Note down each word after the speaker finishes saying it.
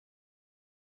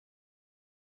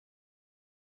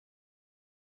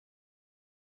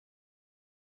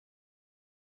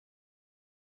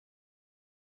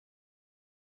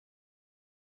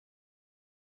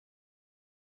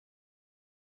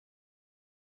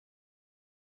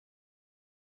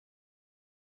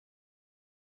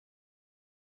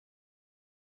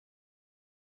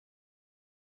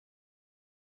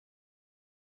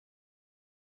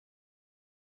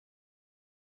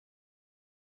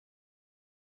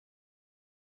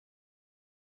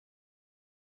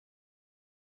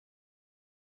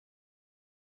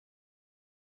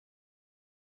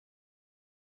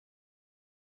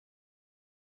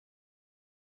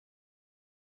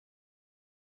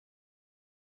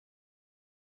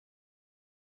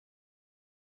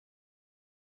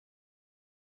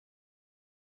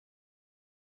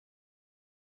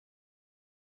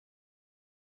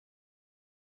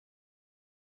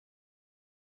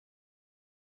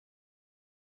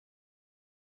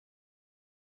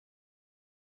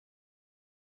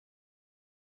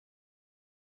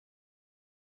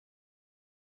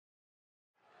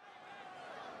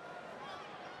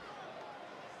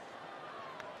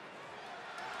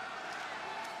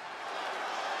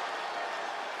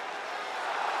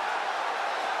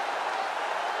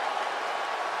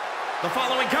The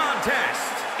following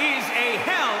contest is a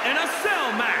Hell in a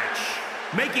Cell match.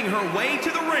 Making her way to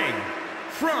the ring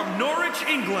from Norwich,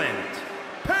 England,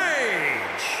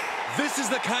 Paige. This is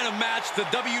the kind of match the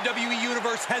WWE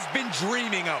Universe has been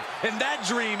dreaming of, and that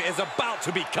dream is about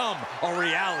to become a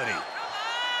reality.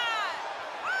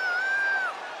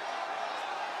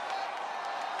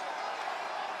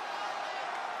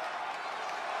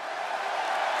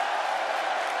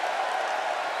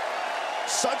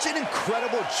 Such an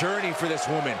incredible journey for this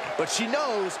woman, but she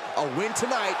knows a win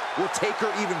tonight will take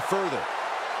her even further.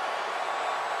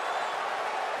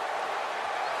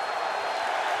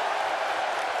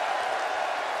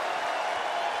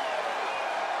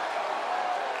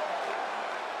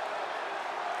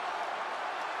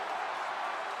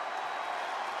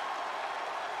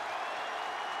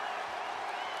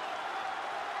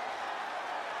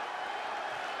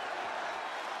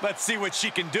 Let's see what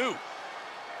she can do.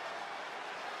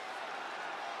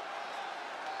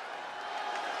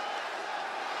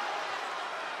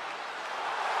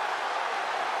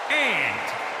 And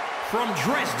from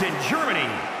Dresden, Germany,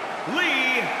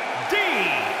 Lei'D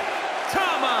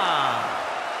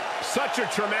Tapa. Such a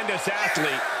tremendous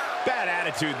athlete. Bad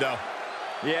attitude, though.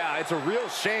 Yeah, it's a real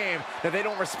shame that they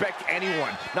don't respect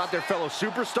anyone. Not their fellow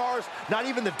superstars, not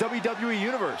even the WWE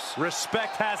Universe.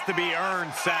 Respect has to be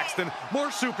earned, Saxton. More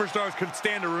superstars could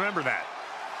stand to remember that.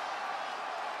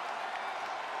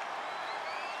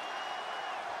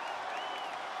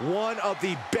 One of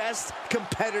the best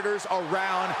competitors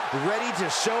around, ready to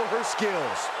show her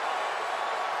skills.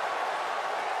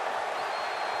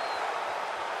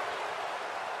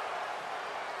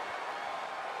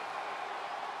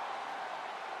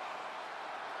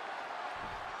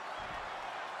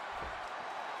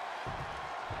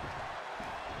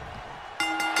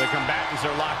 The combatants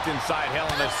are locked inside Hell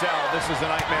in a Cell. This is a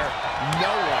nightmare no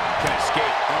one can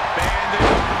escape. Abandon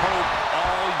hope,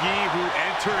 all ye who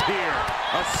enter here.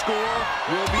 A score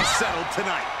will be settled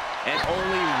tonight. And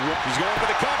only he's going for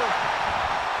the cover.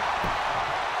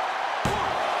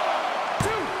 1,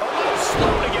 2. A little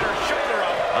slow to get her shoulder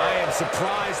up. I am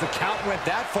surprised the count went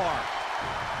that far.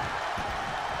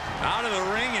 Out of the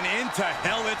ring and into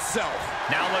Hell itself.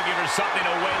 Now looking for something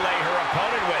to waylay her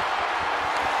opponent with.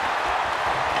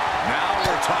 Now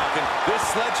we're talking. This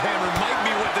sledgehammer might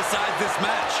be what decides this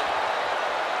match.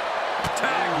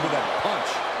 Tagged with a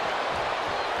punch.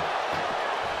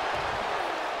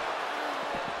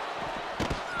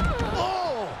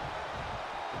 Oh!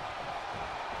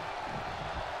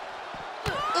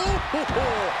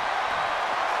 Oh!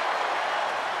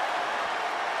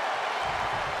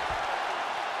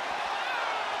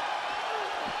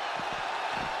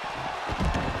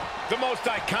 The most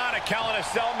iconic Hell in a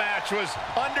Cell match was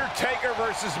Undertaker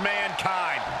versus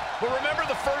Mankind. But remember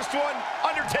the first one?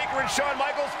 Undertaker and Shawn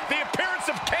Michaels, the appearance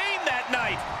of Kane that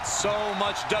night. So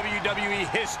much WWE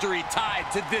history tied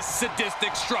to this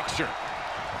sadistic structure.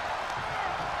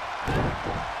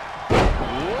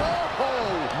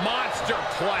 Whoa! Monster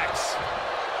plex.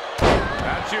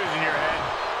 That's using your head.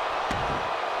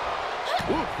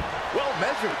 Ooh, well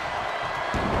measured.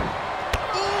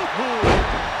 Ooh.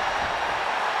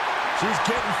 She's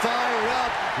getting fired up,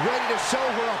 ready to show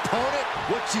her opponent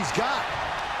what she's got.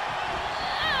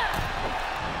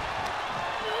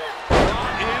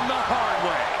 Brought in the hard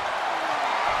way.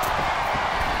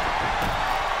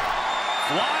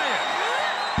 Flying.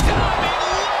 Diving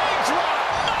leg drop.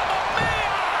 Mamma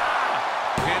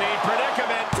mia! In a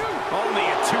predicament. Only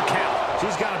a 2 count.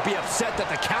 She's got to be upset that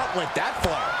the count went that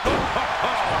far.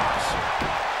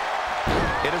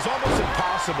 It is almost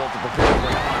impossible to prepare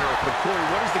for an honor, but Corey,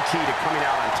 what is the key to coming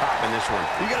out on top in this one?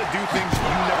 You got to do things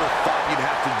you never thought you'd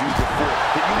have to do before,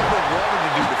 that you never wanted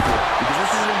to do before, because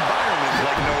this is an environment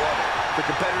like no other. The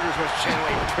competitors must channel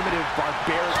a primitive,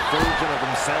 barbaric version of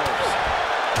themselves.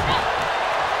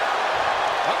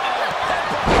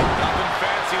 Nothing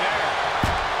fancy there.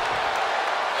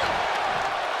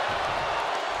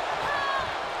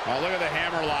 Oh, look at the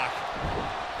hammer lock.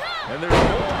 And there's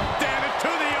more. Damn it, to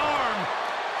the arm.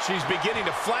 She's beginning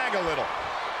to flag a little.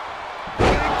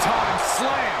 Big time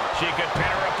slam. She could pin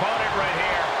her opponent right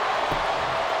here.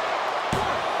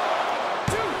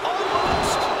 1, 2,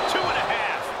 almost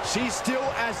 2.5. She's still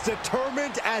as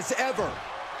determined as ever.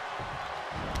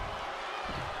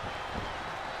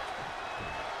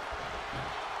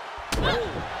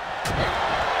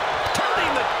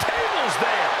 Turning the tables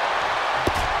there.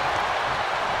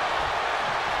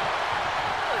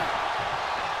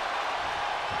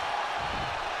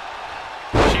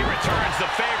 She returns the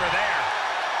favor there.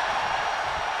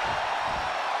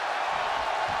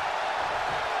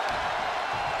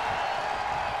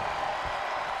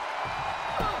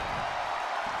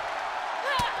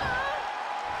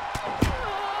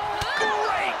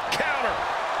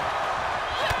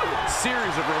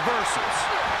 of reversals.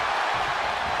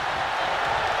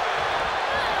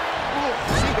 Ooh,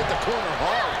 she hit the corner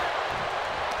hard.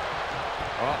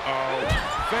 Uh-oh.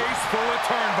 Face full of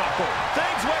turnbuckle.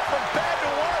 Things went from bad to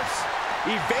worse.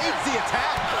 Evades the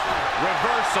attack.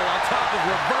 Reversal on top of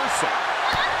reversal.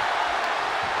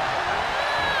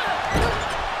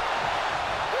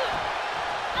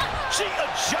 She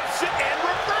adjusts it and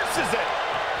reverses it.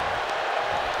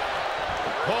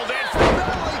 Pulled in for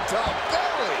Belly to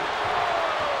belly.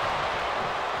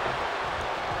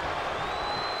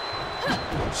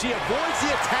 She avoids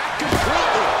the attack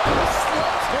completely.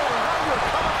 Slows her around to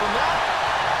recover from that.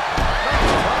 Nice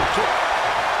drop kick.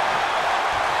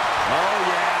 Oh,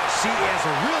 yeah, she is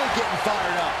really getting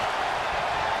fired up.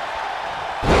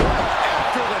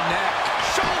 After the neck.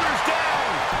 shoulders down.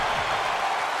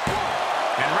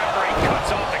 And referee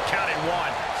cuts off the count at 1.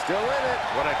 Still in it.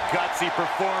 What a gutsy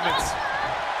performance.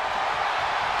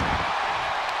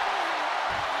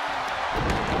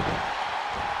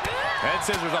 Head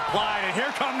scissors applied, and here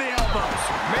come the elbows.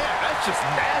 Man, that's just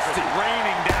nasty.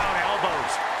 Raining down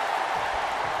elbows.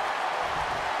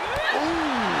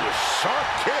 Ooh, sharp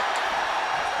kick.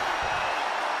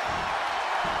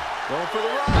 Going for the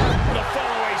run. The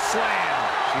fallaway slam.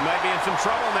 She might be in some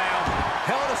trouble now.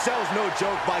 Hell in a Cell is no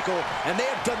joke, Michael, and they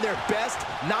have done their best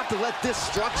not to let this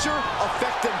structure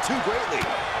affect them too greatly.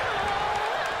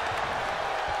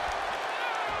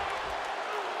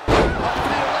 Up to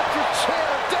the electric chair,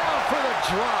 down for the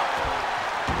drop.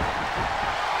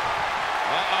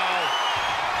 Uh-oh.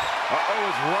 Uh-oh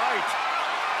is right.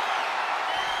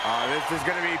 Oh, this is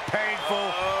going to be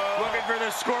painful. Looking for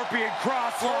the Scorpion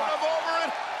crosslock. Over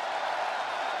it.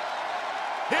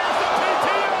 Here's the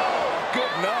PTO.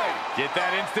 Good night. Get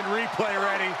that instant replay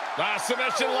ready.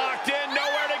 Submission locked in.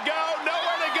 Nowhere to go.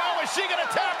 Nowhere to go. Is she going to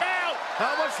tap out?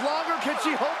 How much longer can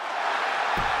she hope?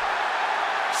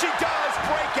 She does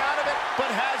break out of it, but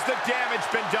has the damage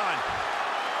been done?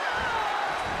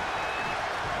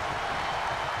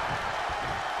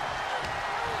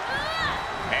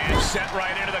 And set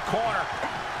right into the corner.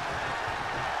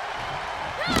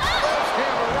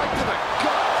 Hammer right to the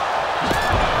gut.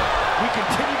 We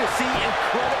continue to see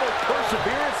incredible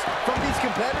perseverance from these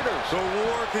competitors. The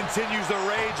war continues to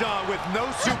rage on with no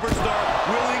superstar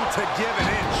willing to give an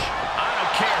inch. I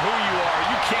don't care who you are.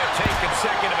 You can't take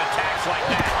consecutive attacks like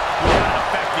that without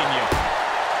affecting you.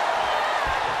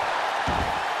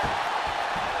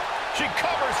 She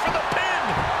covers for the pin.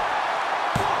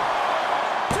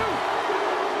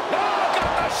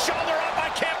 Got the shoulder up.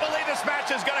 I can't believe this match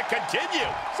is going to continue.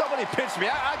 Somebody pinch me.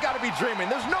 I gotta be dreaming.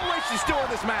 There's no way she's still in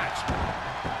this match.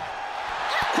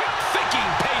 Quick thinking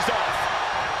pays off.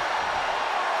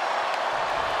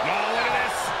 Oh, look at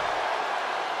this.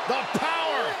 The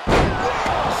power.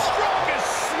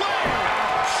 Strongest slam.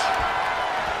 Ouch.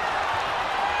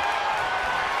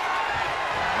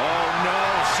 Oh no,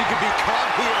 she could be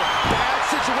caught here. Bad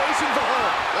situation for her.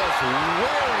 Just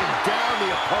wearing down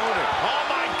the opponent. Oh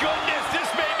my goodness, this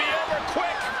may be over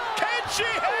quick. Can she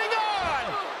hang on?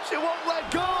 She won't let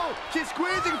go. She's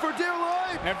squeezing for dear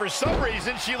life. And for some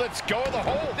reason, she lets go of the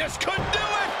hold. This could do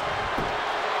it.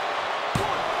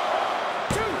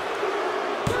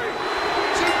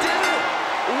 She did it.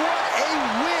 What a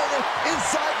win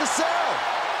inside the cell.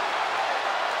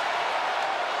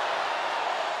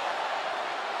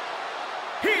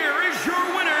 Here is your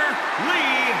winner,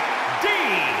 Lei'D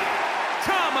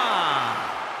Tapa.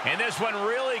 And this one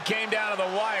really came down to the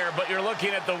wire, but you're looking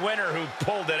at the winner who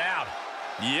pulled it out.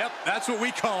 Yep, that's what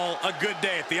we call a good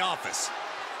day at the office.